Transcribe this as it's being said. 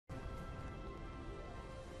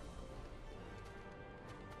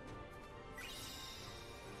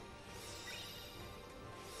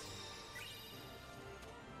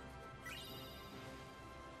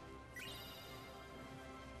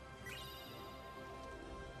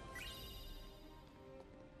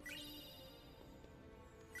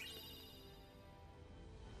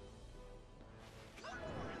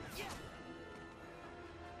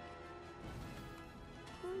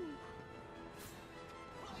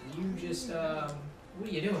just what are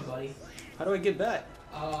you doing, buddy? How do I get back?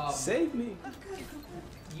 Save me.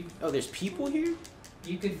 Oh, there's people here?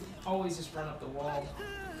 You could always just run up the wall,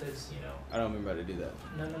 because, you know... I don't remember how to do that.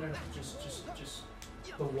 No. Just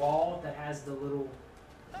the wall that has the little...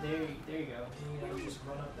 There you go. You know, just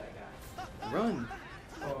run up that guy. Run.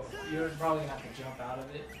 Oh, you're probably gonna have to jump out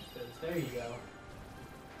of it, because there you go.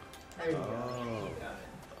 There you go. You got it.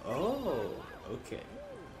 Oh, okay.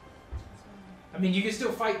 I mean, you can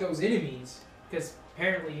still fight those enemies, because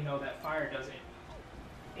apparently, you know, that fire doesn't...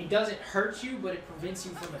 It doesn't hurt you, but it prevents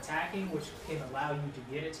you from attacking, which can allow you to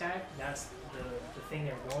get attacked. That's the thing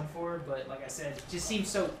they're going for. But like I said, it just seems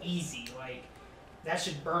so easy. Like, that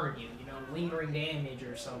should burn you, you know, lingering damage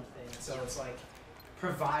or something. So it's like,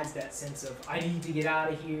 provides that sense of, I need to get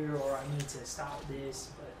out of here, or I need to stop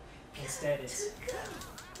this. But instead it's,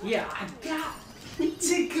 yeah, I got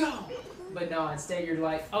to go. But no, instead you're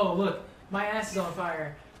like, oh, look, my ass is on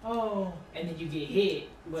fire. Oh, and then you get hit,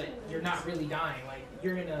 but you're not really dying. Like,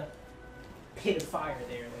 you're in a pit of fire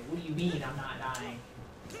there. Like, what do you mean I'm not dying?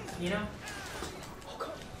 You know? Oh,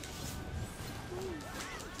 God.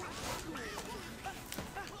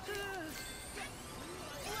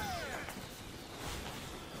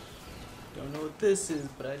 Don't know what this is,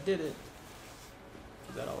 but I did it.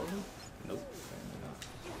 Is that all of them? Nope. Apparently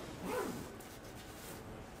not.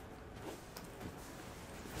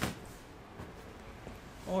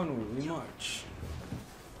 Onward we march.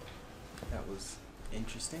 That was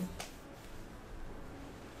interesting.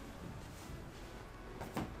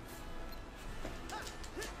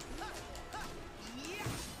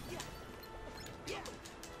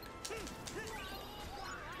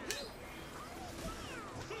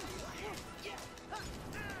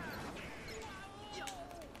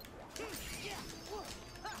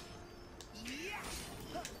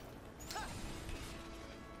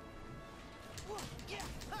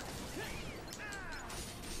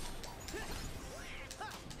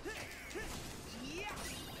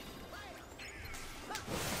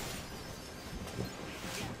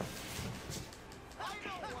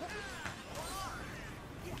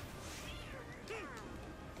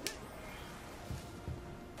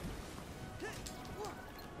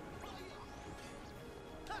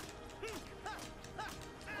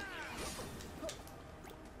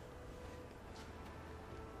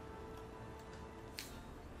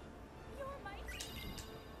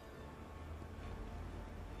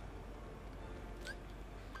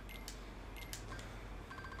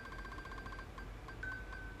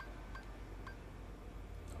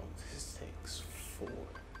 This takes 4.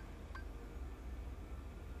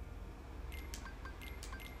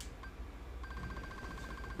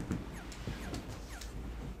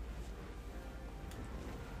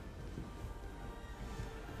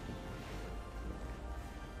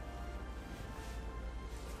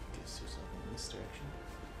 Guess there's something in this direction.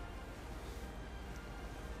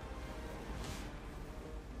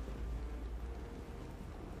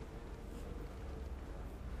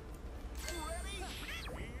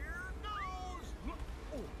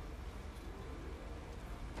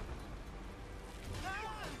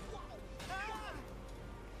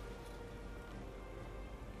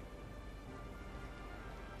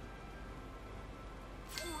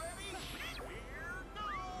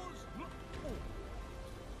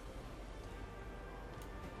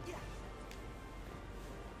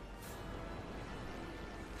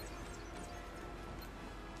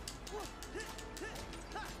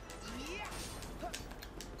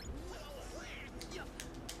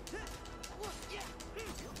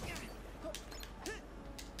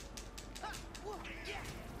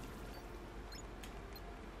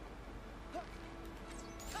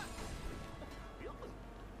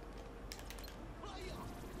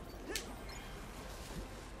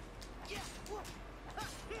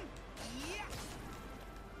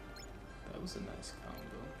 That was a nice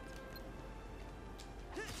combo.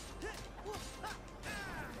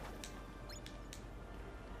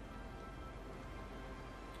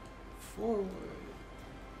 Forward.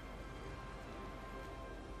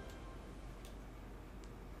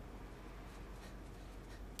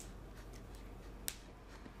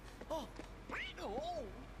 Oh, no!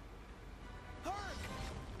 Hurt!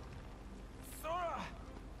 Sora!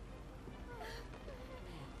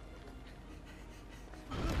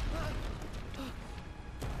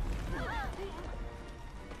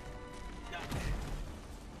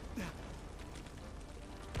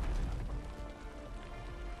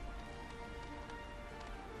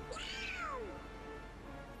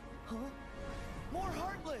 Huh? More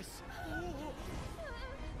Heartless!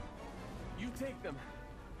 You take them.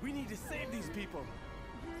 We need to save these people.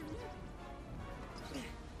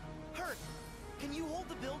 Hurt! Can you hold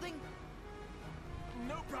the building?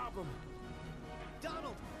 No problem.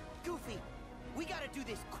 Donald, Goofy, we gotta do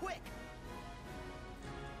this quick.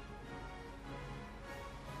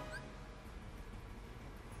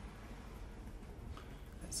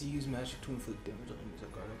 As you use magic to inflict damage on enemies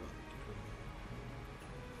that guard above.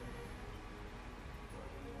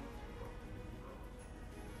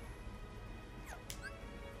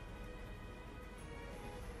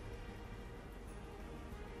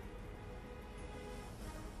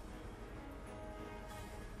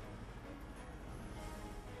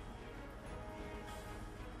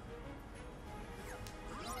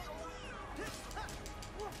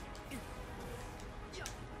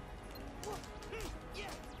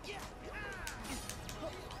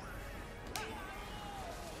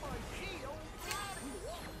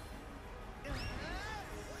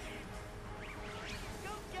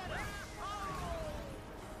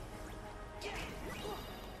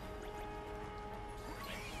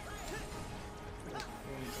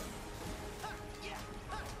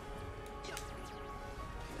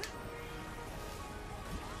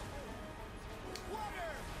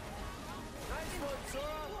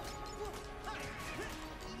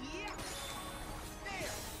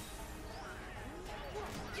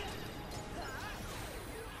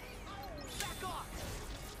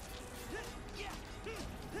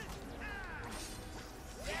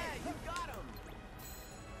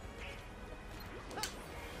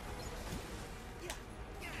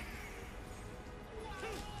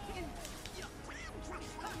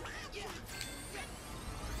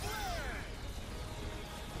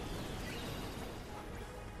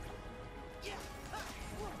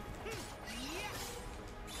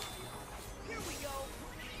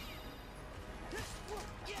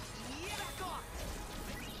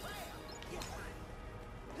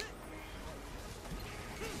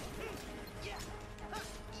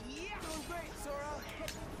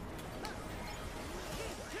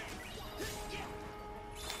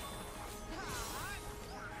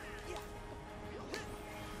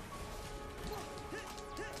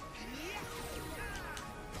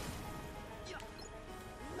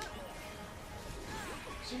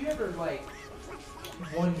 So you ever like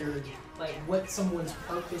wondered like what someone's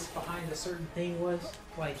purpose behind a certain thing was?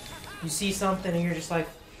 Like you see something and you're just like,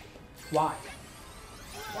 why?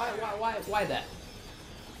 Why that?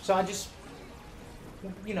 So I just,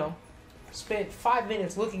 you know, spent 5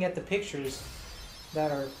 minutes looking at the pictures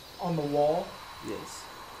that are on the wall. Yes.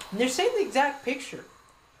 And they're saying the exact picture,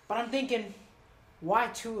 but I'm thinking, why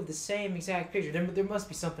two of the same exact picture? There must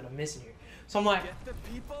be something I'm missing here. So I'm like, Get the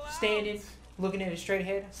people out. standing, looking at it straight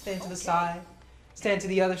ahead, stand to the side, stand to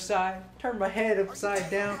the other side, turn my head upside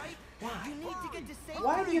down. You need to get to safety.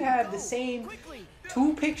 Why do you have the Go, same quickly.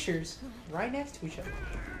 two pictures right next to each other?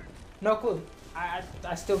 No clue.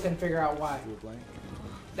 I still couldn't figure out why. Drew a blank.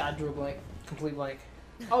 I drew a blank. Complete blank.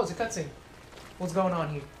 Oh, it's a cutscene. What's going on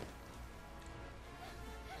here?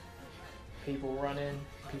 People running.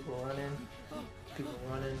 People running. People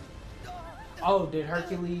running. Oh, did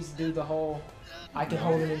Hercules do the whole I can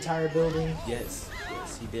hold an entire building? Yes,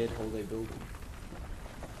 yes, he did hold a building.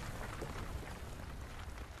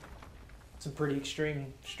 Some pretty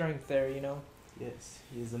extreme strength there, you know. Yes,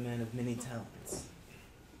 he is a man of many talents.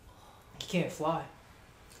 He can't fly.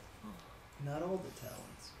 Not all the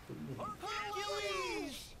talents, but many.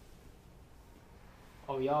 Hercules!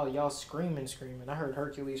 Oh, y'all screaming. I heard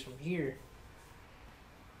Hercules from here.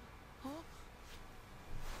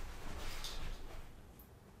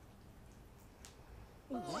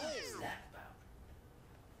 What is that about?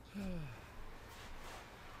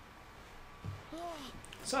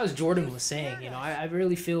 So as Jordan was saying, you know, I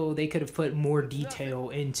really feel they could have put more detail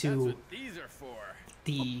That's into what these are for.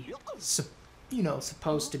 the, you know,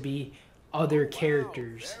 supposed to be other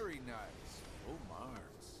characters. Very nice. Oh,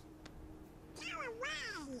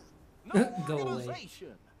 Mars. Go away.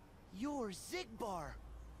 Organization. You're Zigbar.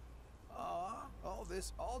 All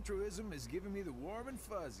this altruism is giving me the warm and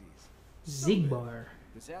fuzzies. Zigbar.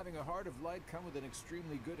 Does having a heart of light come with an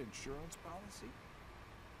extremely good insurance policy?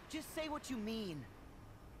 Just say what you mean.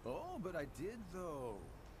 Oh, but I did though.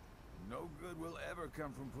 No good will ever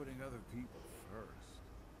come from putting other people first.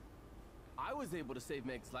 I was able to save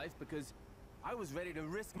Meg's life because I was ready to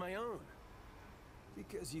risk my own.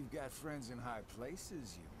 Because you've got friends in high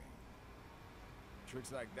places, you mean?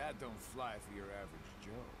 Tricks like that don't fly for your average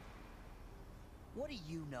Joe. What do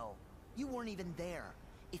you know? You weren't even there.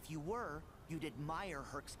 If you were, you'd admire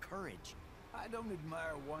Herc's courage. I don't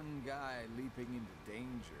admire one guy leaping into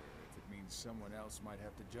danger if it means someone else might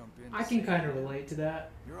have to jump in. I can kind of relate to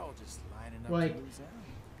that. You're all just lining up Like, to lose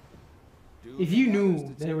out. If you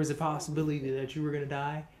knew there was a possibility that you were gonna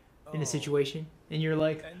die, in a situation, and you're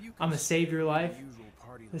like, And you can I'm gonna save your life. the usual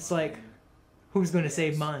party It's line. like, who's gonna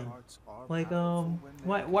save Yes, mine? hearts are Like, powerful when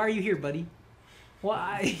they're why are you here, buddy?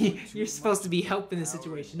 Why? You're supposed to be helping the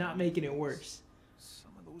situation, not making it worse.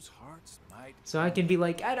 Some of those hearts might. So I can be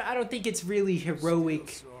like, I don't think it's really heroic,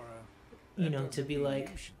 Still, Sora, you that know, to doesn't be mean like,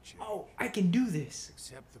 you should change. oh, I can do this.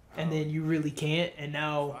 Accept the And power. then you really can't, and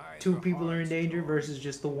now Find two the people are in hearts, danger George. versus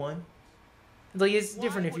just the one. Like, it's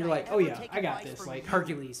different if would you're I like, oh ever yeah, take I got advice this. from Like you?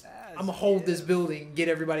 Hercules, As I'm gonna hold this if. building, get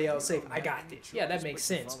everybody else safe. I got this. Yeah, that makes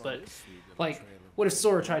sense. But like, what if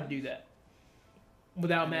Sora tried to do that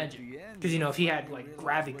without magic? Because you know, if he had like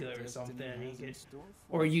Gravica or something, he could,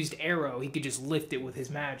 or used Arrow, he could just lift it with his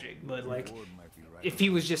magic. But like, if it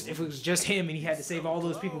was just him and he had to save all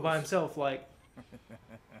those people by himself, like,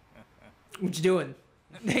 what you doing?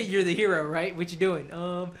 You're the hero, right? What you doing?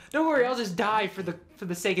 Don't worry, I'll just die for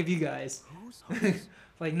the sake of you guys.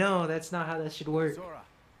 Like, no, that's not how that should work. Sora,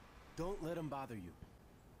 don't let him bother you.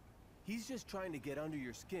 He's just trying to get under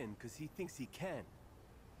your skin because he thinks he can.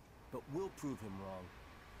 But we'll prove him wrong.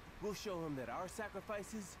 We'll show him that our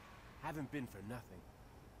sacrifices haven't been for nothing.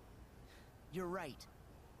 You're right.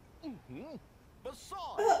 Mm-hmm.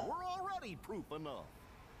 Besides, we're already proof enough.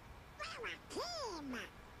 We're a team.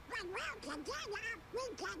 When we're together, we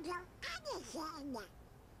can do anything.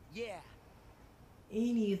 Yeah.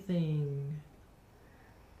 Anything.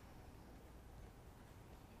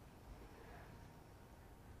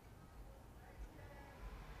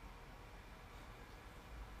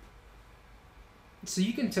 So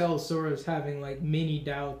you can tell Sora's having like many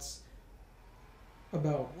doubts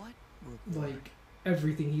about What? like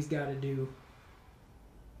everything he's got to do.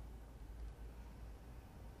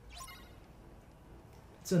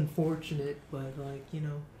 It's unfortunate, but like, you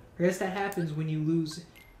know, I guess that happens when you lose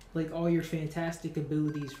like all your fantastic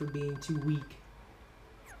abilities for being too weak.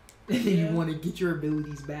 And then you want to get your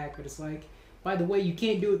abilities back, but it's like, by the way, you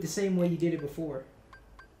can't do it the same way you did it before.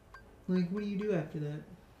 Like, what do you do after that?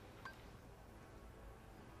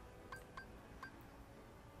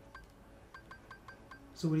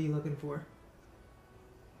 So what are you looking for?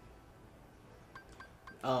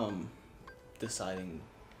 Deciding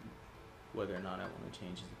whether or not I want to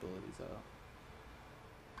change his abilities out.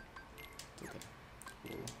 It's okay.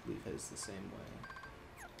 We'll leave his the same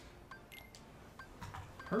way.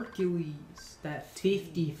 Hercules, that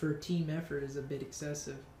 50 for team effort is a bit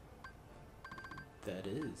excessive. That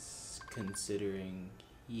is, considering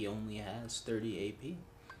he only has 30 AP.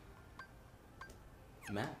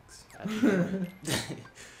 Max. At the moment.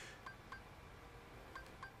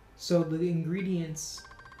 So the ingredients,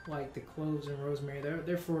 like the cloves and rosemary,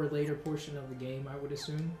 they're for a later portion of the game, I would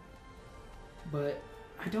assume. But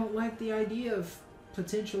I don't like the idea of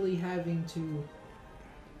potentially having to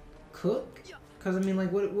cook. Because, I mean,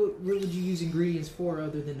 like, what would you use ingredients for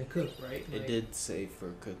other than to cook, right? Like, It did say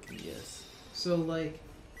for cooking, yes. So, like,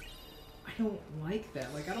 I don't like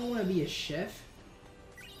that. Like, I don't want to be a chef.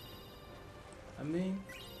 I mean,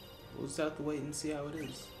 we'll just have to wait and see how it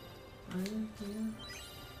is. Yeah.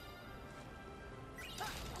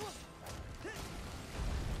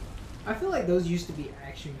 I feel like those used to be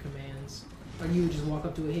action commands. Like, you would just walk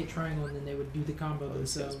up to a hit triangle and then they would do the combo Oh,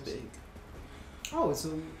 this guy's themselves. big. Oh,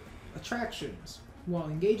 so attractions. While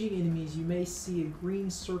engaging enemies, you may see a green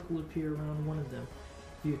circle appear around one of them.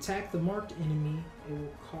 If you attack the marked enemy, it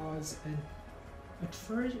will cause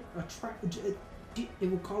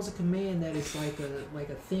it will cause a command that is like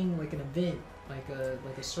a thing, like an event, like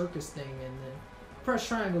a circus thing, and then press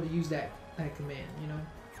triangle to use that command. You know?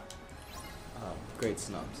 Great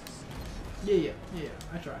synopsis. Yeah.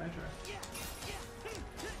 I try.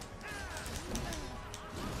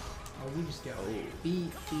 Oh, we just got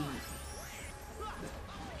beat.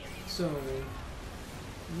 So,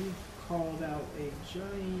 you called out a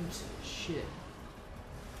giant shit.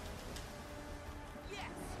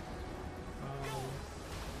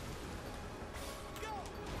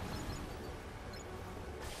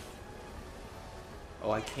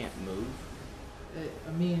 Oh, I can't move?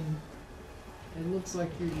 I mean, it looks like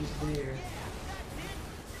you're just there.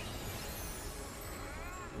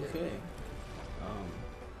 Yeah. Okay.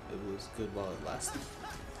 It was good while it lasted.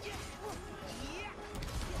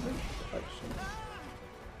 Actually.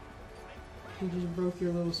 You just broke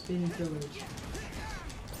your little spinny pillars.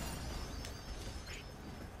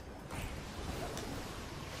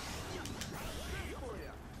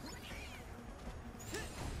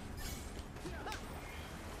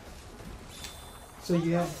 So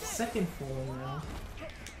you have second form now.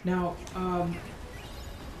 Now, oh,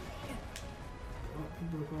 you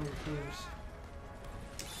broke all the pillars.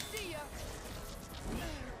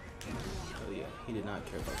 Oh yeah, he did not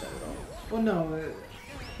care about that at all. Well, no,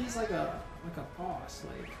 he's like a boss.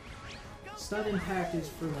 Like stun impact is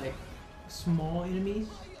for like small enemies,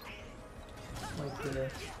 like the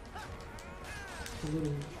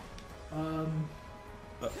little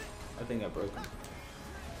I think I broke him.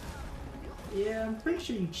 Yeah, I'm pretty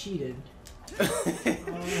sure you cheated. It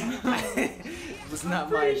was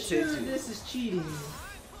not my pretty sure intention. this is cheating.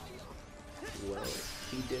 Well,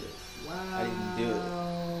 he did it. Wow. I didn't do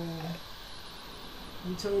it.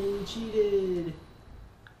 You totally cheated.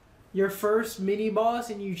 Your first mini boss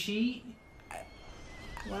and you cheat?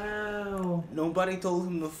 Wow. Nobody told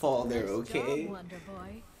him to fall there, Nice okay? job, Wonder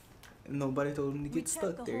Boy. And nobody told him to We get checked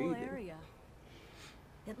stuck the there whole either. area.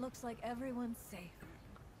 It looks like everyone's safe.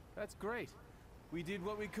 That's great. We did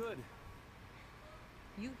what we could.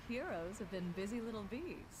 You heroes have been busy little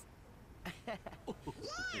bees.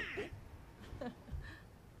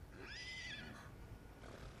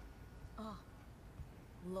 Oh,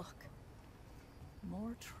 look.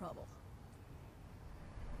 More trouble.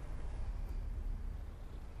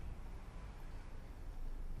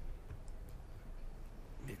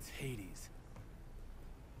 It's Hades.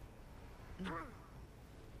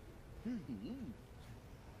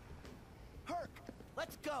 Herc,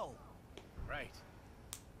 let's go. Right.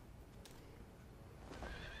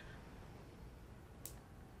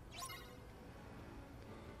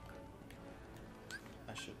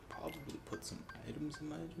 I should probably put some items in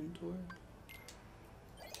my inventory.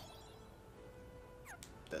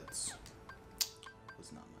 That's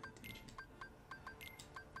was not my intention.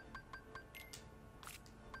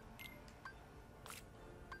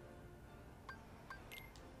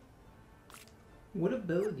 What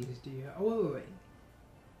abilities do you have? Oh, wait.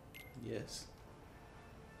 Yes,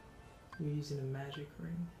 You're using a magic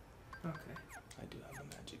ring. Okay. I do have a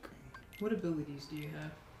magic ring. What abilities do you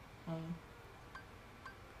have?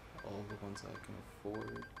 All the ones I can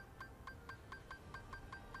afford.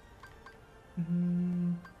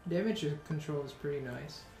 Damage control is pretty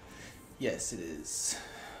nice. Yes, it is.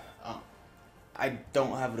 I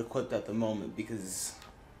don't have it equipped at the moment because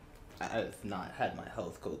I have not had my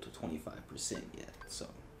health go to 25% yet. So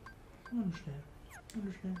I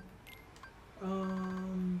understand.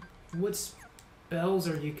 What spells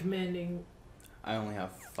are you commanding? I only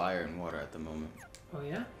have fire and water at the moment. Oh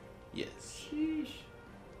yeah? Yes. Sheesh.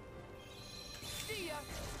 I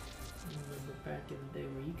remember back in the day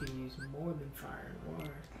where you could use more than fire and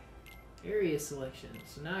water. Area selection.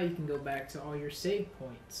 So now you can go back to all your save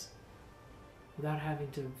points without having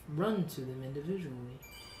to run to them individually.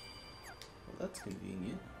 Well, that's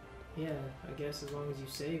convenient. Yeah, I guess as long as you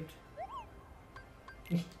saved.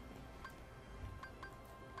 A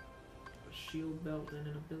shield belt and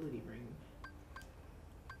an ability ring.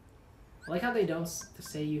 I like how they don't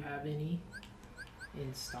say you have any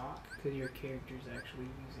in stock because your character's actually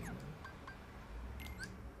using them.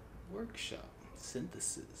 Workshop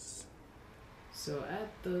synthesis. So at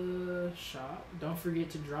the shop, don't forget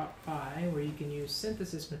to drop by where you can use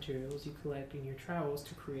synthesis materials you collect in your travels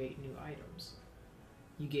to create new items.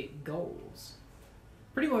 You get goals.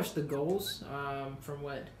 Pretty much the goals, from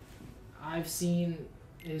what I've seen,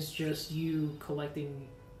 is just you collecting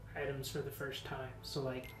items for the first time. So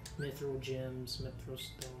like mithril gems, mithril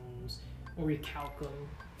stones, orichalcum,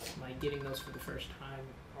 like getting those for the first time,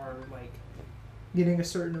 or like getting a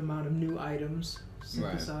certain amount of new items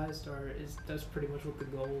synthesized, or that's pretty much what the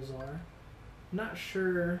goals are. Not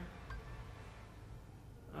sure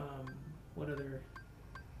what other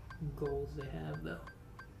goals they have though.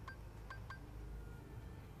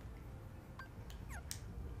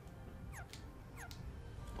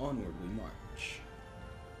 Onward we march.